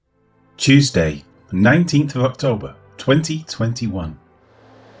Tuesday, 19th of October, 2021.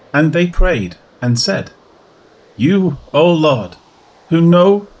 And they prayed and said, You, O Lord, who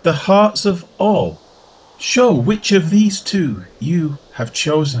know the hearts of all, show which of these two you have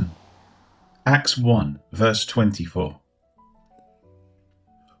chosen. Acts 1, verse 24.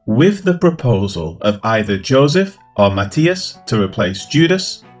 With the proposal of either Joseph or Matthias to replace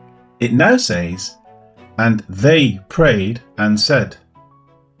Judas, it now says, and they prayed and said.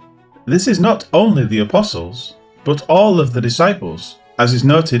 This is not only the apostles, but all of the disciples, as is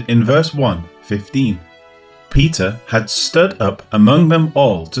noted in verse 1:15. Peter had stood up among them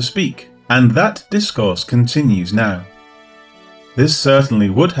all to speak, and that discourse continues now. This certainly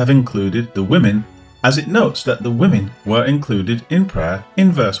would have included the women, as it notes that the women were included in prayer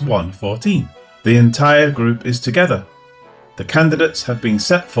in verse 1:14. The entire group is together. The candidates have been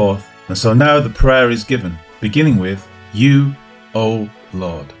set forth, and so now the prayer is given, beginning with, You, O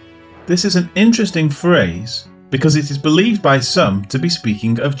Lord. This is an interesting phrase because it is believed by some to be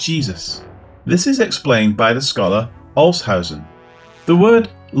speaking of Jesus. This is explained by the scholar Olshausen. The word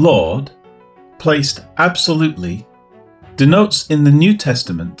Lord, placed absolutely, denotes in the New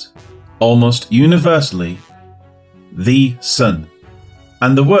Testament, almost universally, the Son,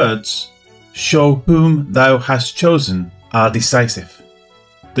 and the words, show whom thou hast chosen, are decisive.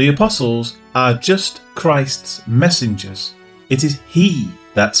 The apostles are just Christ's messengers. It is He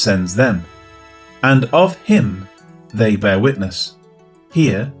that sends them, and of Him they bear witness.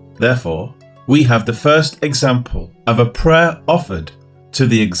 Here, therefore, we have the first example of a prayer offered to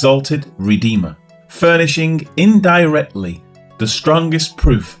the exalted Redeemer, furnishing indirectly the strongest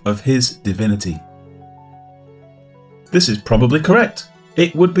proof of His divinity. This is probably correct.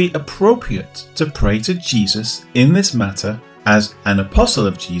 It would be appropriate to pray to Jesus in this matter, as an apostle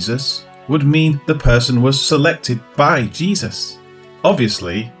of Jesus would mean the person was selected by Jesus.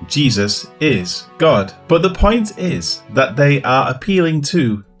 Obviously, Jesus is God, but the point is that they are appealing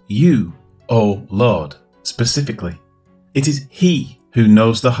to you, O Lord, specifically. It is He who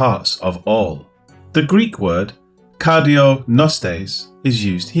knows the hearts of all. The Greek word kardiognostes is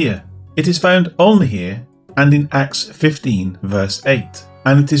used here. It is found only here and in Acts 15 verse 8,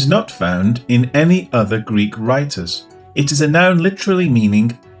 and it is not found in any other Greek writers. It is a noun literally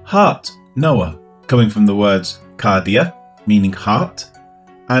meaning heart knower, coming from the words kardia, meaning heart,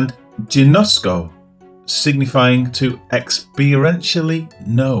 and ginosko, signifying to experientially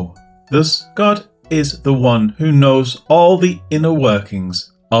know. Thus, God is the one who knows all the inner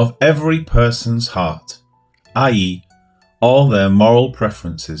workings of every person's heart, i.e., all their moral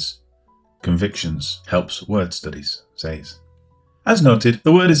preferences. Convictions Helps Word Studies says. As noted,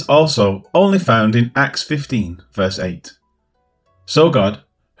 the word is also only found in Acts 15, verse 8. So God,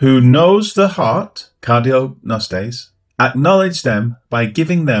 who knows the heart, kardiognostes, acknowledged them by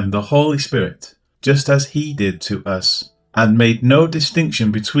giving them the Holy Spirit, just as He did to us, and made no distinction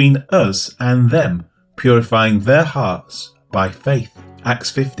between us and them, purifying their hearts by faith.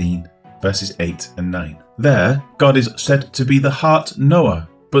 Acts 15, verses 8 and 9. There, God is said to be the heart knower,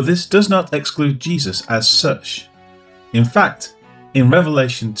 but this does not exclude Jesus as such. In fact, in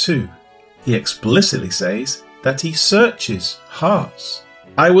Revelation 2, He explicitly says that He searches hearts.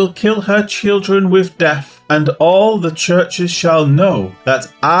 I will kill her children with death, and all the churches shall know that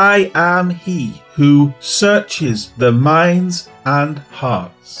I am He who searches the minds and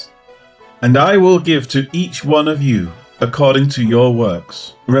hearts. And I will give to each one of you according to your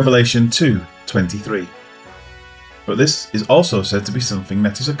works. Revelation 2:23. But this is also said to be something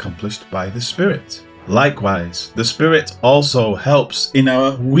that is accomplished by the Spirit. Likewise, the Spirit also helps in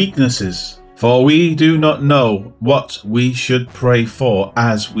our weaknesses, for we do not know what we should pray for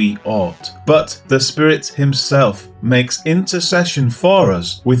as we ought. But the Spirit Himself makes intercession for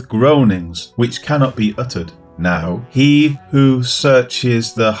us with groanings which cannot be uttered. Now, He who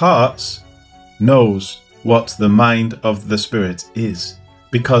searches the hearts knows what the mind of the Spirit is,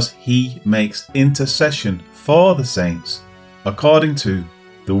 because He makes intercession for the saints according to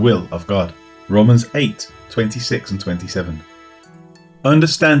the will of God. Romans 8:26 and 27.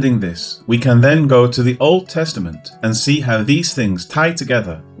 Understanding this, we can then go to the Old Testament and see how these things tie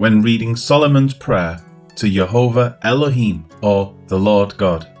together when reading Solomon's prayer to Jehovah Elohim, or the Lord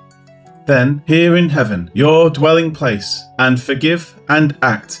God. Then, here in heaven, your dwelling place, and forgive and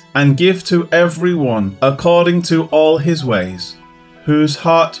act, and give to every one according to all his ways, whose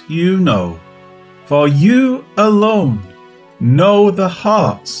heart you know. For you alone know the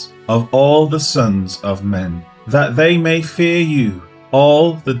hearts of all the sons of men, that they may fear you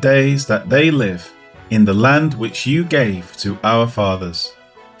all the days that they live in the land which you gave to our fathers.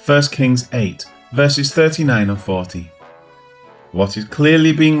 1 Kings 8, verses 39 and 40. What is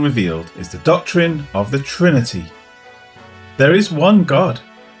clearly being revealed is the doctrine of the Trinity. There is one God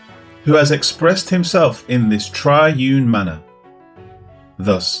who has expressed himself in this triune manner.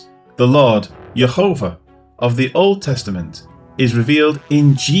 Thus, the Lord, Jehovah, of the Old Testament is revealed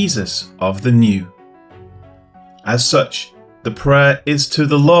in Jesus of the New. As such, the prayer is to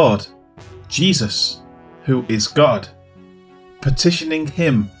the Lord, Jesus, who is God, petitioning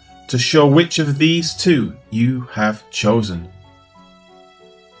him to show which of these two you have chosen.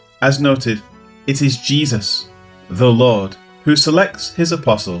 As noted, it is Jesus, the Lord, who selects his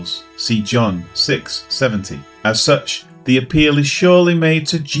apostles, see John 6:70. As such, the appeal is surely made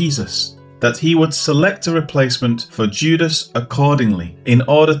to Jesus that he would select a replacement for Judas accordingly in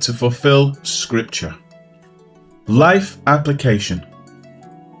order to fulfill Scripture. Life application.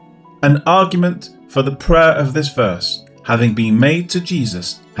 An argument for the prayer of this verse, having been made to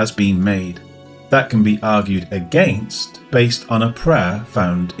Jesus, has been made. That can be argued against based on a prayer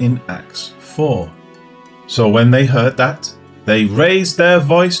found in Acts 4. So when they heard that, they raised their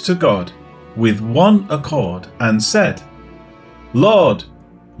voice to God with one accord and said, Lord,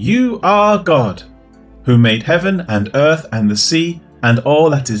 you are God, who made heaven and earth and the sea and all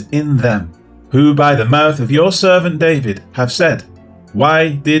that is in them, who by the mouth of your servant David have said, Why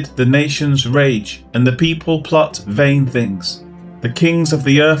did the nations rage and the people plot vain things? The kings of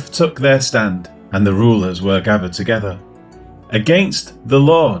the earth took their stand, and the rulers were gathered together against the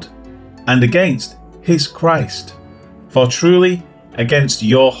Lord and against his Christ. For truly, against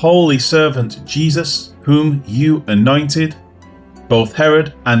your holy servant Jesus, whom you anointed, both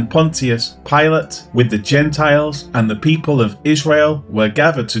Herod and Pontius Pilate, with the Gentiles and the people of Israel, were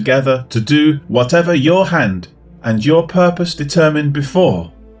gathered together to do whatever your hand and your purpose determined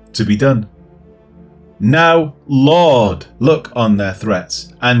before to be done. Now, Lord, look on their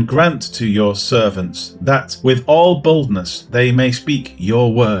threats, and grant to your servants that with all boldness they may speak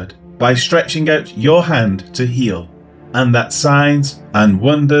your word, by stretching out your hand to heal, and that signs and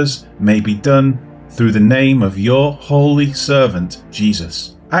wonders may be done through the name of your holy servant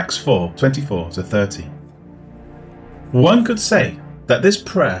Jesus. Acts 4:24-30. One could say that this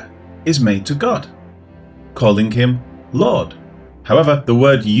prayer is made to God, calling him Lord. However, the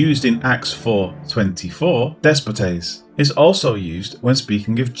word used in Acts 4:24, despotes, is also used when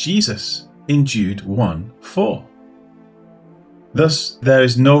speaking of Jesus in Jude 1:4. Thus, there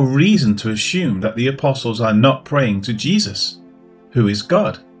is no reason to assume that the apostles are not praying to Jesus, who is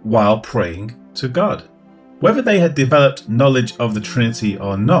God, while praying to God. Whether they had developed knowledge of the Trinity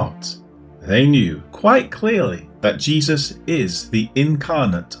or not, they knew quite clearly that Jesus is the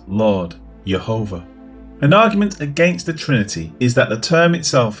incarnate Lord, Jehovah. An argument against the Trinity is that the term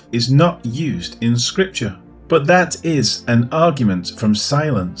itself is not used in Scripture, but that is an argument from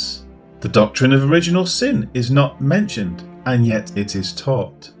silence. The doctrine of original sin is not mentioned, and yet it is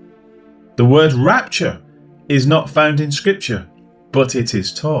taught. The word rapture is not found in Scripture, but it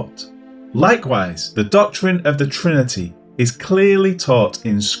is taught. Likewise, the doctrine of the Trinity is clearly taught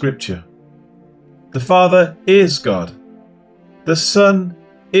in Scripture. The Father is God. The Son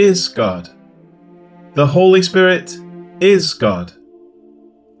is God. The Holy Spirit is God.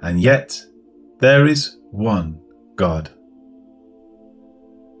 And yet, there is one God.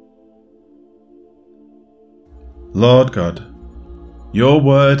 Lord God, your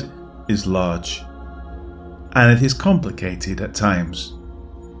word is large, and it is complicated at times.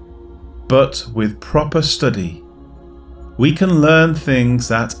 But with proper study, we can learn things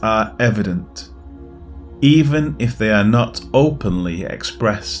that are evident, even if they are not openly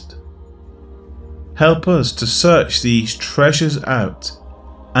expressed. Help us to search these treasures out,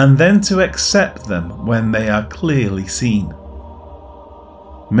 and then to accept them when they are clearly seen.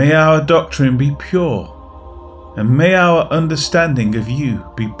 May our doctrine be pure, and may our understanding of you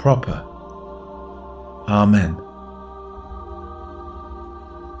be proper. Amen.